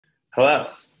Hello.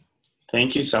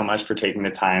 Thank you so much for taking the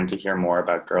time to hear more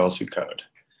about Girls Who Code.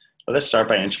 Let us start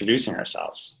by introducing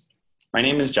ourselves. My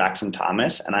name is Jackson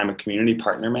Thomas, and I'm a Community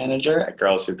Partner Manager at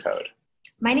Girls Who Code.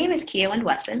 My name is Keowen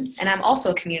Wesson, and I'm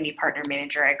also a Community Partner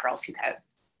Manager at Girls Who Code.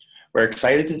 We're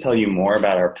excited to tell you more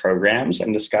about our programs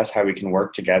and discuss how we can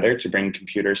work together to bring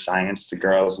computer science to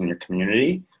girls in your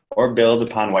community or build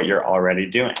upon what you're already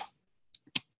doing.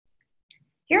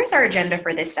 Here's our agenda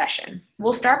for this session.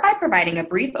 We'll start by providing a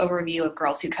brief overview of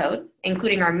Girls Who Code,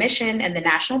 including our mission and the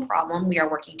national problem we are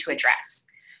working to address.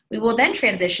 We will then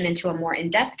transition into a more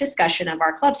in-depth discussion of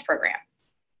our clubs program,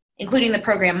 including the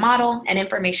program model and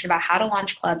information about how to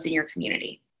launch clubs in your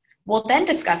community. We'll then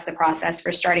discuss the process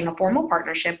for starting a formal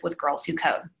partnership with Girls Who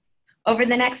Code. Over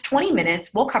the next 20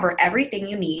 minutes, we'll cover everything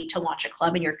you need to launch a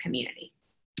club in your community.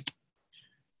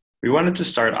 We wanted to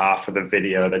start off with a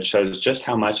video that shows just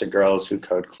how much a Girls Who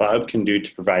Code club can do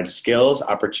to provide skills,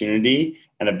 opportunity,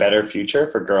 and a better future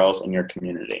for girls in your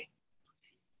community.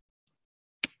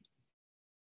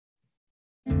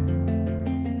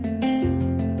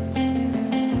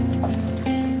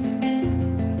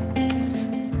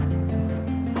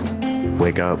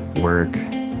 Wake up, work,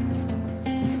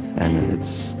 and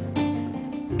it's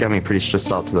got me pretty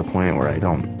stressed out to the point where I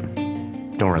don't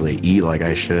really eat like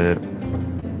I should.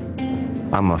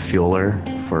 I'm a fueler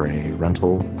for a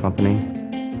rental company.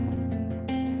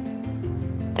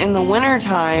 In the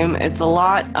wintertime, it's a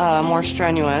lot more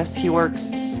strenuous. He works,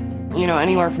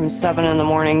 anywhere from 7 in the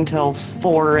morning till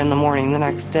 4 in the morning the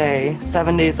next day,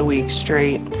 7 days a week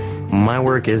straight. My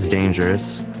work is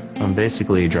dangerous. I'm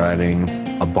basically driving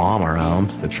a bomb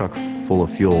around, the truck full of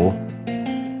fuel.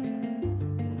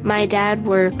 My dad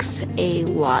works a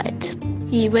lot.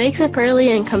 He wakes up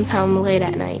early and comes home late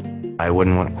at night. I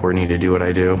wouldn't want Courtney to do what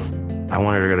I do. I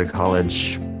want her to go to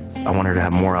college. I want her to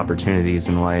have more opportunities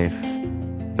in life.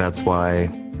 That's why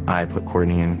I put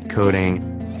Courtney in coding.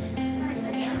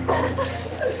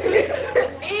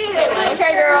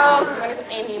 Okay, girls.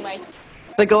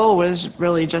 The goal was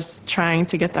really just trying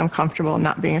to get them comfortable and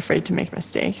not being afraid to make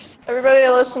mistakes. Everybody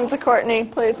listen to Courtney,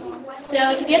 please.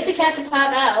 So to get the cat to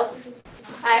pop out,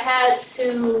 I had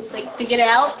to get it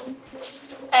out.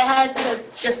 I had to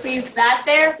just leave that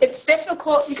there. It's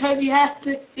difficult because you have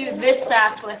to do this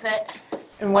math with it.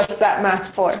 And what's that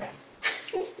math for?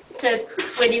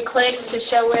 When you click to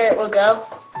show where it will go.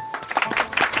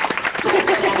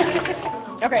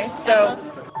 Okay, so...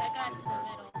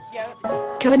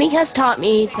 Coding has taught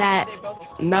me that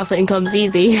nothing comes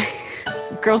easy.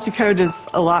 Girls Who Code is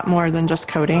a lot more than just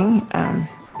coding.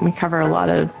 We cover a lot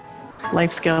of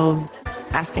life skills,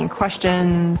 asking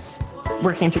questions,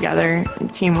 working together,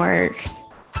 and teamwork.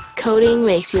 Coding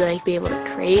makes you be able to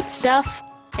create stuff.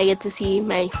 I get to see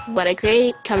what I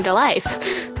create come to life.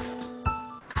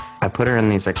 I put her in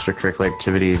these extracurricular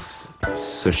activities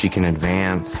so she can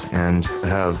advance and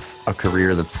have a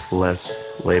career that's less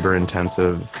labor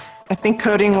intensive. I think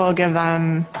coding will give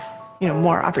them,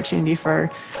 more opportunity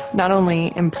for not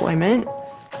only employment,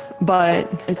 but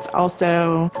it's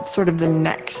also sort of the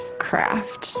next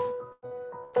craft.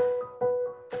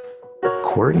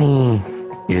 Courtney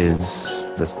is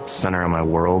the center of my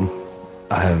world.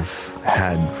 I've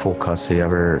had full custody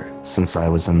of her since I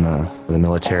was in the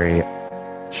military.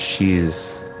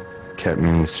 She's kept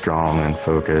me strong and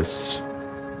focused.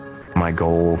 My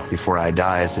goal before I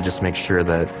die is to just make sure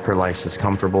that her life's as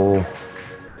comfortable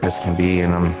as can be,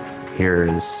 and I'm here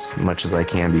as much as I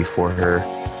can be for her.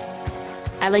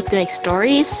 I like to make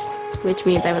stories, which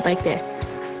means I would like to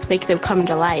make them come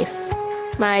to life.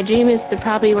 My dream is to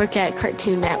probably work at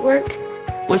Cartoon Network.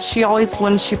 Which she always,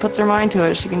 when she puts her mind to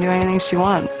it, she can do anything she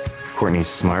wants. Courtney's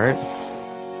smart,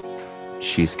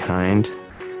 she's kind,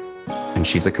 and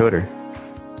she's a coder.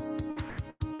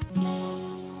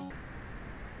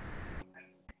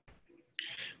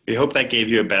 We hope that gave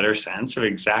you a better sense of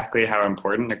exactly how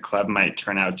important a club might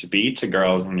turn out to be to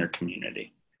girls in your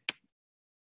community.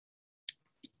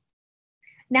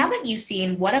 Now that you've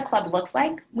seen what a club looks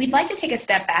like, we'd like to take a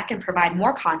step back and provide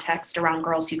more context around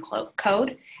Girls Who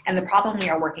Code and the problem we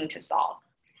are working to solve.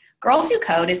 Girls Who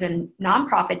Code is a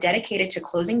nonprofit dedicated to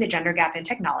closing the gender gap in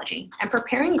technology and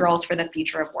preparing girls for the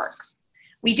future of work.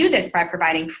 We do this by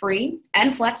providing free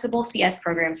and flexible CS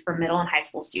programs for middle and high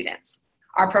school students.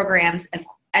 Our programs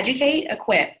educate,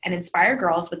 equip, and inspire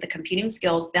girls with the computing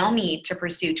skills they'll need to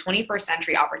pursue 21st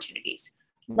century opportunities.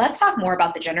 Let's talk more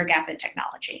about the gender gap in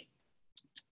technology.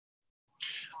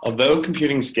 Although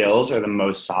computing skills are the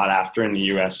most sought after in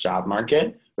the US job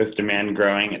market, with demand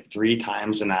growing at 3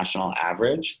 times the national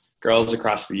average, girls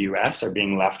across the US are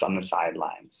being left on the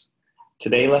sidelines.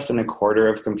 Today, less than a quarter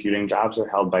of computing jobs are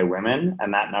held by women,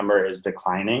 and that number is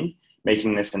declining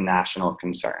making this a national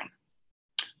concern.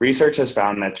 Research has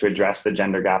found that to address the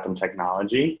gender gap in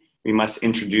technology, we must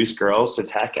introduce girls to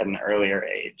tech at an earlier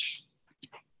age.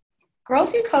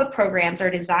 Girls Who Code programs are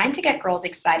designed to get girls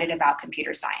excited about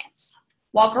computer science.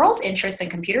 While girls' interest in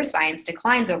computer science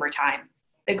declines over time,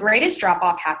 the greatest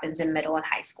drop-off happens in middle and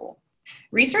high school.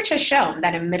 Research has shown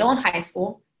that in middle and high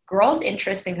school, girls'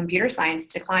 interest in computer science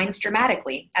declines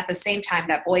dramatically at the same time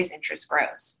that boys' interest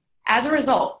grows. As a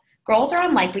result, girls are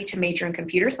unlikely to major in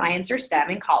computer science or STEM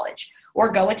in college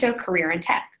or go into a career in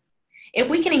tech. If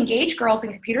we can engage girls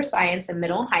in computer science in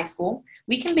middle and high school,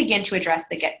 we can begin to address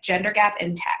the gender gap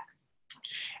in tech.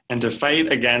 And to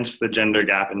fight against the gender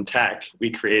gap in tech, we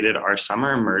created our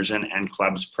summer immersion and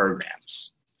clubs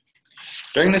programs.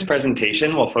 During this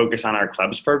presentation, we'll focus on our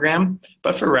clubs program,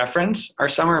 but for reference, our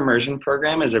summer immersion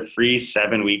program is a free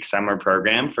 7-week summer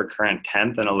program for current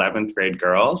 10th and 11th grade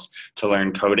girls to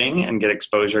learn coding and get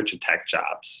exposure to tech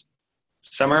jobs.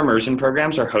 Summer immersion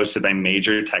programs are hosted by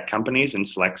major tech companies in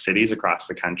select cities across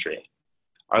the country.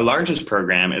 Our largest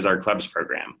program is our clubs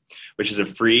program, which is a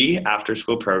free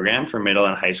after-school program for middle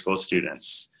and high school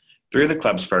students. Through the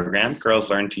clubs program, girls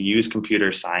learn to use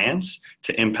computer science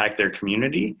to impact their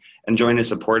community and join a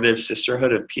supportive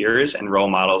sisterhood of peers and role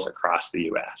models across the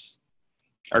U.S.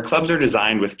 Our clubs are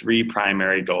designed with 3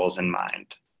 primary goals in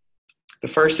mind. The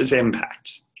first is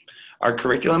impact. Our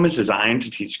curriculum is designed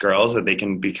to teach girls that they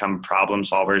can become problem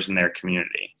solvers in their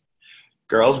community.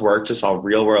 Girls work to solve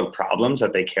real-world problems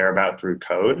that they care about through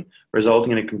code,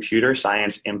 resulting in a computer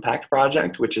science impact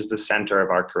project, which is the center of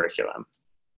our curriculum.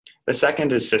 The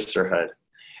second is sisterhood.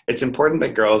 It's important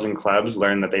that girls in clubs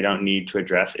learn that they don't need to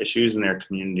address issues in their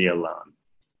community alone.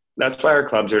 That's why our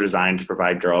clubs are designed to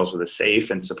provide girls with a safe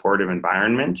and supportive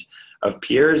environment of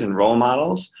peers and role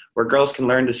models where girls can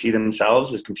learn to see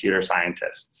themselves as computer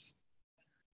scientists.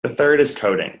 The third is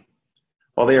coding.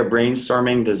 While they are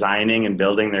brainstorming, designing, and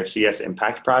building their CS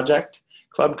Impact project,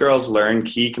 club girls learn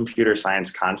key computer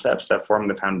science concepts that form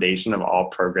the foundation of all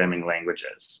programming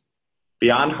languages.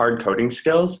 Beyond hard coding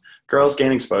skills, girls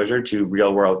gain exposure to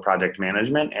real-world project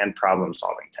management and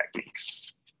problem-solving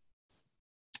techniques.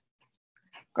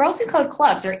 Girls Who Code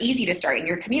clubs are easy to start in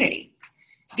your community.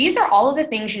 These are all of the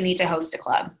things you need to host a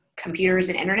club: computers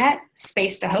and internet,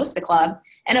 space to host the club,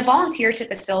 and a volunteer to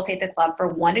facilitate the club for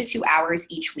 1 to 2 hours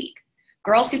each week.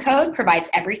 Girls Who Code provides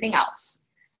everything else.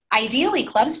 Ideally,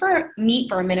 clubs meet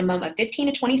for a minimum of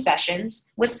 15 to 20 sessions,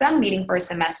 with some meeting for a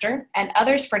semester and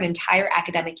others for an entire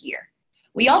academic year.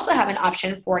 We also have an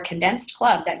option for a condensed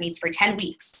club that meets for 10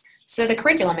 weeks, so the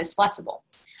curriculum is flexible.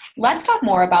 Let's talk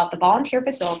more about the volunteer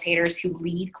facilitators who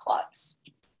lead clubs.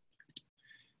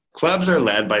 Clubs are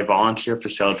led by volunteer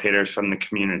facilitators from the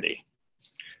community.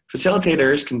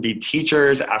 Facilitators can be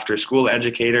teachers, after-school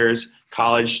educators,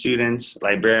 college students,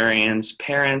 librarians,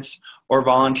 parents, or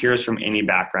volunteers from any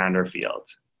background or field.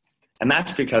 And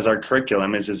that's because our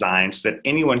curriculum is designed so that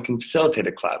anyone can facilitate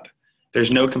a club.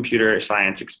 There's no computer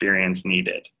science experience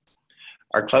needed.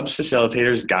 Our club's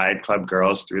facilitators guide club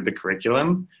girls through the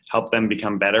curriculum, help them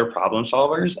become better problem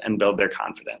solvers, and build their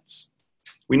confidence.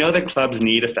 We know that clubs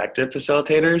need effective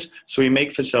facilitators, so we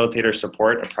make facilitator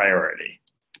support a priority.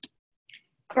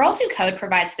 Girls Who Code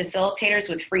provides facilitators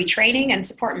with free training and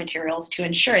support materials to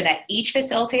ensure that each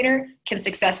facilitator can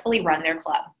successfully run their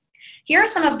club. Here are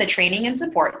some of the training and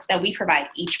supports that we provide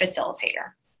each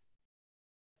facilitator.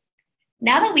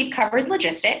 Now that we've covered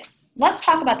logistics, let's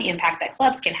talk about the impact that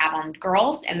clubs can have on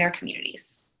girls and their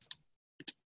communities.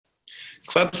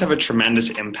 Clubs have a tremendous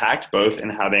impact both in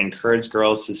how they encourage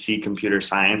girls to see computer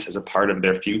science as a part of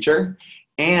their future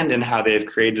and in how they have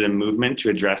created a movement to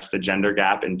address the gender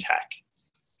gap in tech.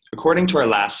 According to our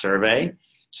last survey,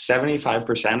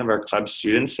 75% of our club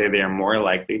students say they are more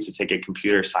likely to take a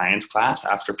computer science class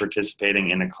after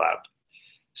participating in a club.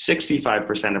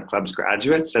 65% of club's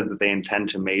graduates said that they intend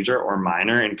to major or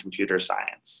minor in computer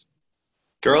science.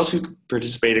 Girls who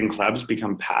participate in clubs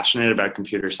become passionate about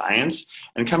computer science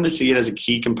and come to see it as a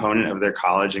key component of their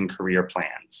college and career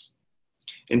plans.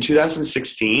 In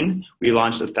 2016, we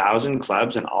launched 1,000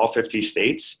 clubs in all 50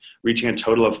 states, reaching a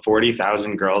total of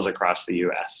 40,000 girls across the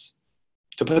US.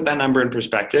 To put that number in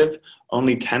perspective,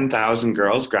 only 10,000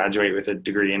 girls graduate with a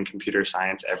degree in computer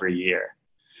science every year.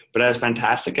 But as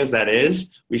fantastic as that is,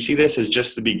 we see this as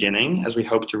just the beginning as we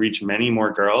hope to reach many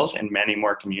more girls in many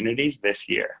more communities this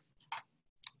year.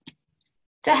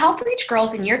 To help reach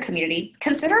girls in your community,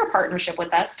 consider a partnership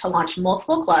with us to launch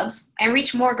multiple clubs and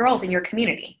reach more girls in your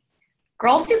community.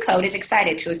 Girls Who Code is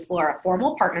excited to explore a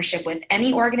formal partnership with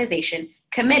any organization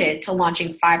committed to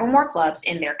launching 5 or more clubs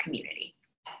in their community.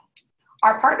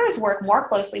 Our partners work more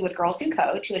closely with Girls Who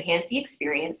Code to enhance the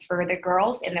experience for the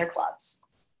girls in their clubs.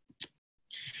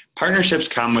 Partnerships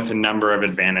come with a number of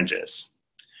advantages.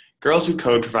 Girls Who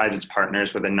Code provides its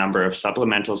partners with a number of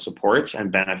supplemental supports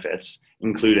and benefits,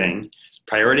 including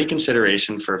priority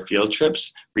consideration for field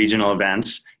trips, regional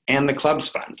events, and the Clubs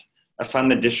Fund, a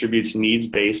fund that distributes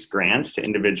needs-based grants to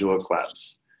individual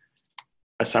clubs.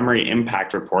 A summary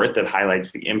impact report that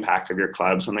highlights the impact of your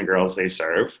clubs on the girls they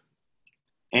serve,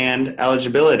 and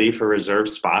eligibility for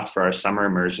reserved spots for our summer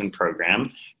immersion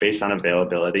program based on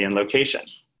availability and location.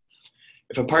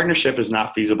 If a partnership is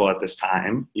not feasible at this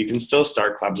time, you can still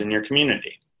start clubs in your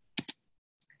community.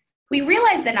 We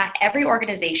realize that not every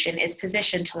organization is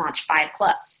positioned to launch 5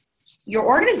 clubs. Your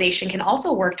organization can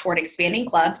also work toward expanding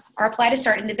clubs or apply to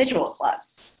start individual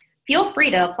clubs. Feel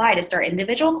free to apply to start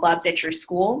individual clubs at your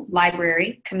school,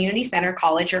 library, community center,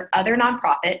 college, or other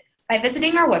nonprofit by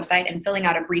visiting our website and filling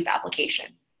out a brief application.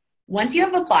 Once you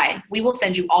have applied, we will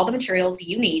send you all the materials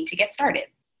you need to get started.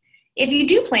 If you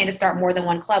do plan to start more than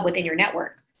one club within your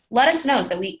network, let us know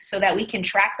so that we can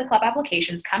track the club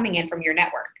applications coming in from your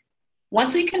network.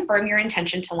 Once we confirm your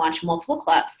intention to launch multiple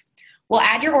clubs, we'll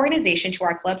add your organization to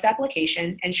our club's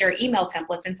application and share email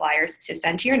templates and flyers to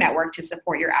send to your network to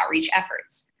support your outreach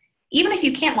efforts. Even if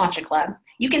you can't launch a club,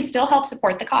 you can still help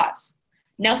support the cause.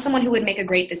 Know someone who would make a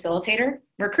great facilitator?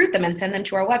 Recruit them and send them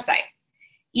to our website.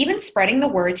 Even spreading the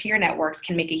word to your networks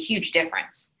can make a huge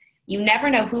difference. You never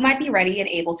know who might be ready and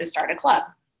able to start a club.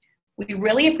 We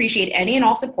really appreciate any and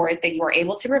all support that you are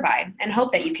able to provide and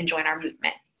hope that you can join our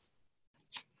movement.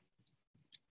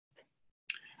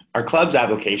 Our club's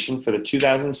application for the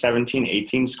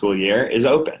 2017-18 school year is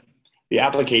open. The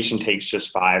application takes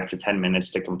just 5 to 10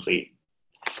 minutes to complete.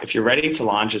 If you're ready to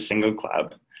launch a single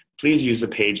club, please use the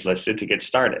page listed to get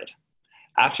started.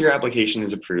 After your application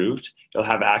is approved, you'll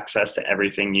have access to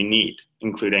everything you need,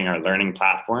 including our learning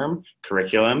platform,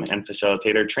 curriculum, and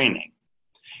facilitator training.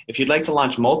 If you'd like to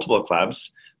launch multiple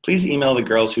clubs, please email the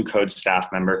Girls Who Code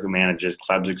staff member who manages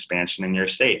clubs expansion in your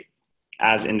state,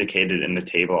 as indicated in the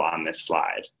table on this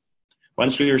slide.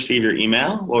 Once we receive your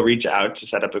email, we'll reach out to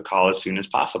set up a call as soon as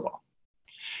possible.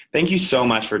 Thank you so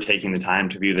much for taking the time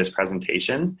to view this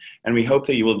presentation, and we hope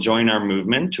that you will join our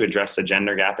movement to address the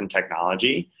gender gap in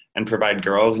technology and provide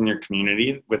girls in your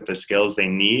community with the skills they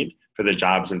need for the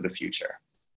jobs of the future.